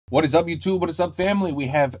What is up, YouTube? What is up, family? We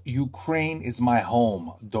have Ukraine is my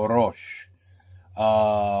home, DOROSH.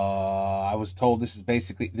 I was told this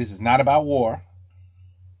is not about war,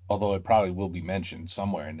 although it probably will be mentioned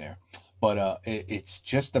somewhere in there. But it's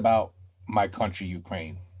just about my country,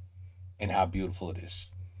 Ukraine, and how beautiful it is.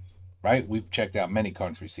 Right? We've checked out many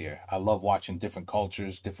countries here. I love watching different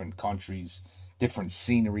cultures, different countries, different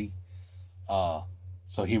scenery.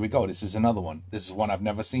 So here we go. This is another one. This is one I've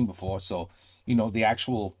never seen before. So, you know,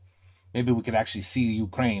 maybe we could actually see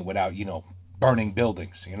Ukraine without, burning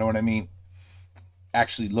buildings. You know what I mean?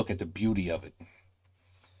 Actually look at the beauty of it.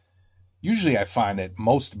 Usually I find that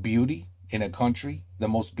most beauty in a country, the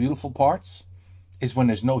most beautiful parts, is when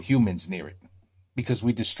there's no humans near it, because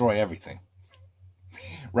we destroy everything.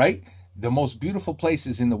 Right? The most beautiful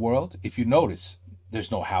places in the world, if you notice,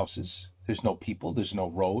 there's no houses, there's no people, there's no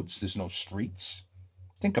roads, there's no streets.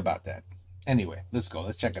 Think about that. Anyway, let's go.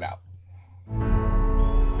 Let's check it out.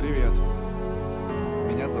 Привет.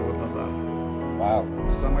 Меня зовут Назар. Wow.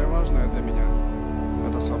 Самое важное для меня –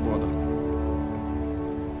 это свобода.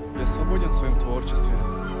 Я свободен в своем творчестве,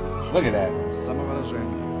 Look at that.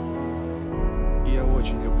 самовыражении. И я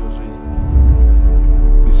очень люблю жизнь.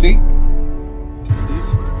 You see?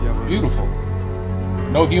 Здесь я вырос. Beautiful.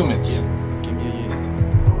 No humans. Кем я есть.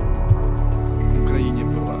 В Украине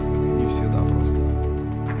было не всегда просто.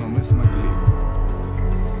 Но мы смогли.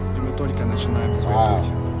 И мы только начинаем свой Wow. путь.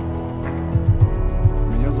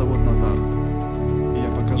 Меня зовут Назар. И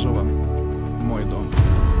я покажу вам мой дом.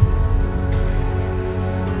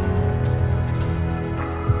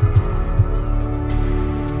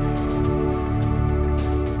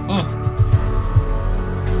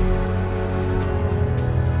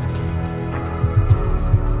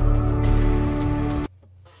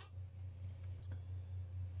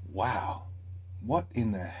 Wow. What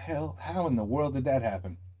in the hell? How in the world did that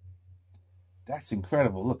happen? That's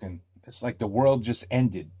incredible looking. It's like the world just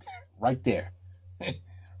ended right there.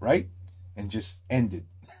 Right? And just ended.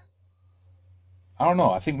 I don't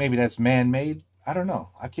know. I think maybe that's man-made. I don't know.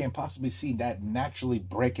 I can't possibly see that naturally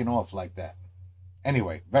breaking off like that.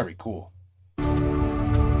 Anyway, very cool.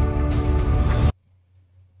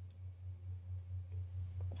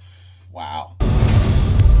 Wow.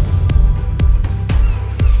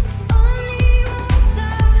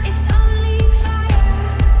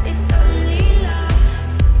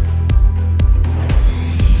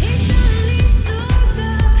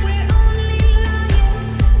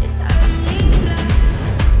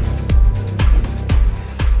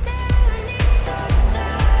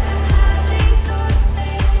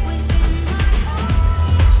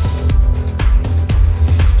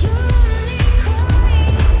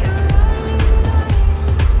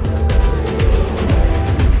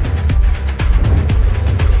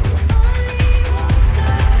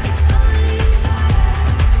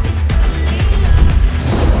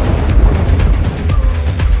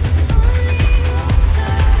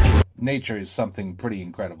 Nature is something pretty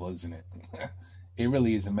incredible, isn't it? It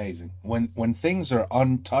really is amazing. When things are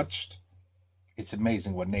untouched, it's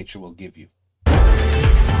amazing what nature will give you.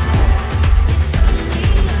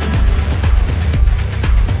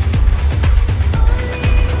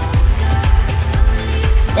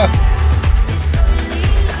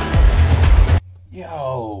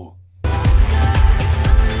 Yo.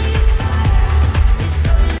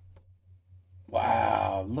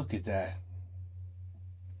 Wow, look at that.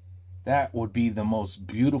 That would be the most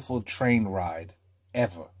beautiful train ride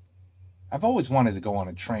ever. I've always wanted to go on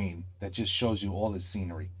a train that just shows you all the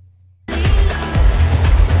scenery.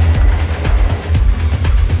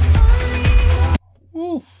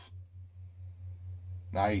 Woof.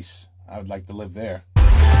 Nice. I would like to live there.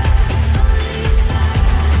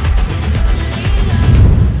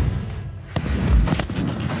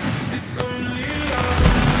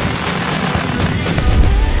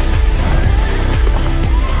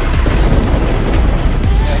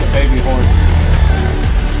 Baby horse.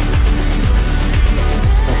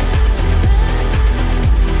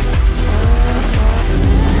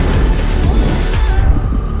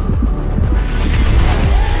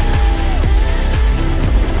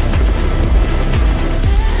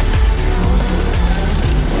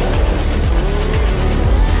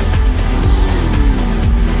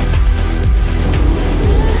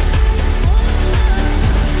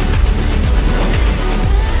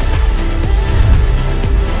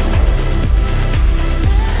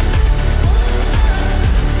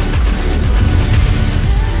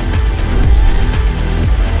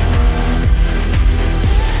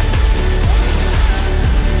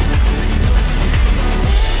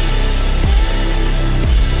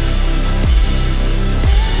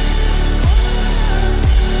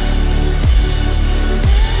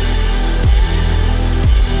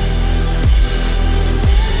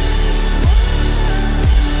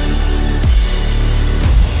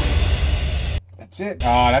 it?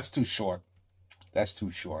 Oh, that's too short. That's too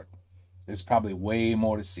short. There's probably way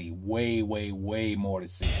more to see. Way, way, way more to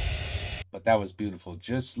see. But that was beautiful.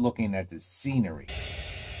 Just looking at the scenery.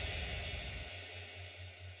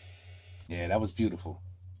 Yeah, that was beautiful.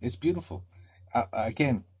 It's beautiful.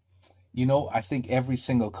 Again, you know, I think every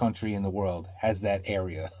single country in the world has that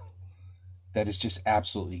area that is just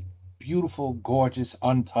absolutely beautiful, gorgeous,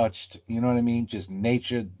 untouched. You know what I mean? Just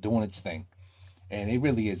nature doing its thing. And it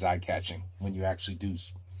really is eye-catching when you actually do,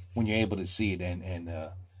 when you're able to see it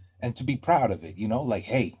and to be proud of it. You know, like,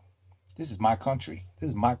 hey, this is my country. This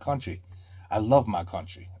is my country. I love my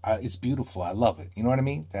country. It's beautiful. I love it. You know what I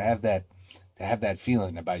mean? To have that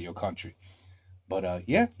feeling about your country. But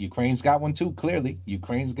yeah, Ukraine's got one too. Clearly,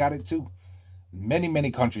 Ukraine's got it too. Many,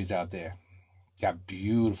 many countries out there got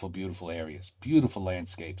beautiful, beautiful areas, beautiful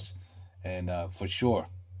landscapes, and for sure,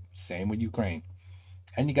 same with Ukraine.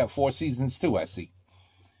 And you got 4 seasons too, I see.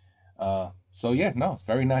 So yeah, no,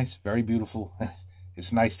 very nice, very beautiful.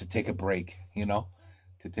 It's nice to take a break, you know,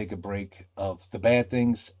 to take a break of the bad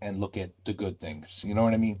things and look at the good things. You know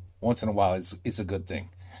what I mean? Once in a while, it's a good thing.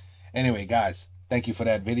 Anyway, guys, thank you for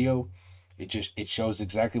that video. It shows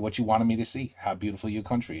exactly what you wanted me to see, how beautiful your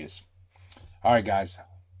country is. All right, guys.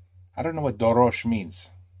 I don't know what DOROSH means.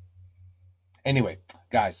 Anyway,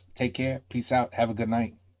 guys, take care. Peace out. Have a good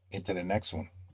night. Into the next one.